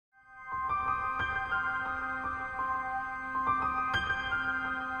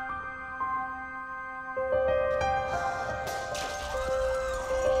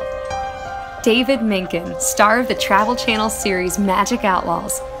David Minkin, star of the Travel Channel series Magic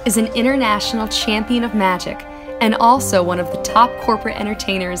Outlaws, is an international champion of magic and also one of the top corporate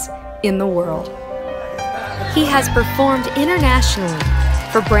entertainers in the world. He has performed internationally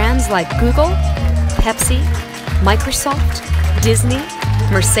for brands like Google, Pepsi, Microsoft, Disney,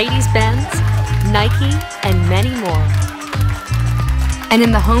 Mercedes-Benz, Nike, and many more. And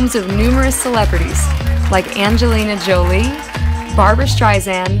in the homes of numerous celebrities like Angelina Jolie, Barbra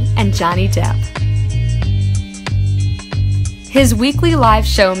Streisand, and Johnny Depp. His weekly live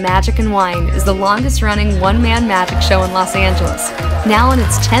show, Magic and Wine, is the longest-running one-man magic show in Los Angeles, now in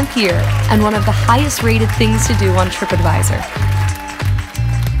its 10th year and one of the highest-rated things to do on TripAdvisor.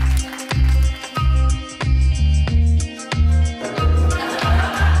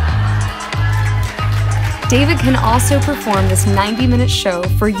 David can also perform this 90-minute show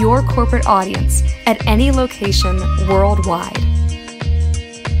for your corporate audience at any location worldwide.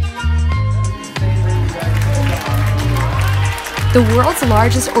 The world's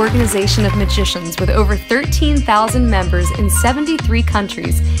largest organization of magicians with over 13,000 members in 73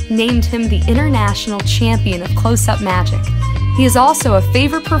 countries named him the International Champion of Close-Up Magic. He is also a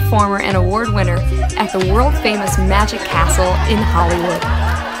favorite performer and award winner at the world-famous Magic Castle in Hollywood.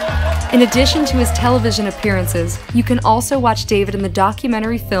 In addition to his television appearances, you can also watch David in the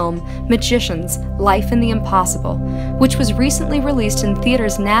documentary film Magicians: Life in the Impossible, which was recently released in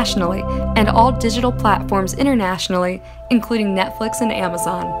theaters nationally and all digital platforms internationally, including Netflix and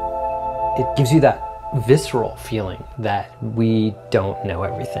Amazon. It gives you that visceral feeling that we don't know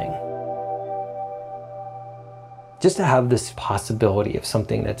everything. Just to have this possibility of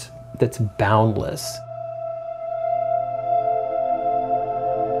something that's boundless.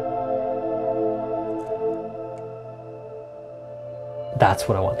 That's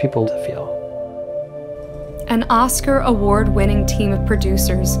what I want people to feel. An Oscar award-winning team of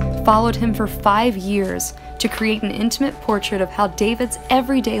producers followed him for 5 years to create an intimate portrait of how David's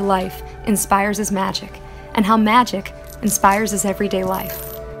everyday life inspires his magic, and how magic inspires his everyday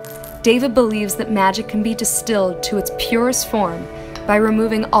life. David believes that magic can be distilled to its purest form by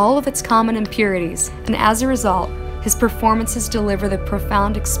removing all of its common impurities, and as a result, his performances deliver the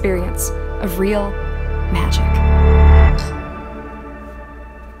profound experience of real magic.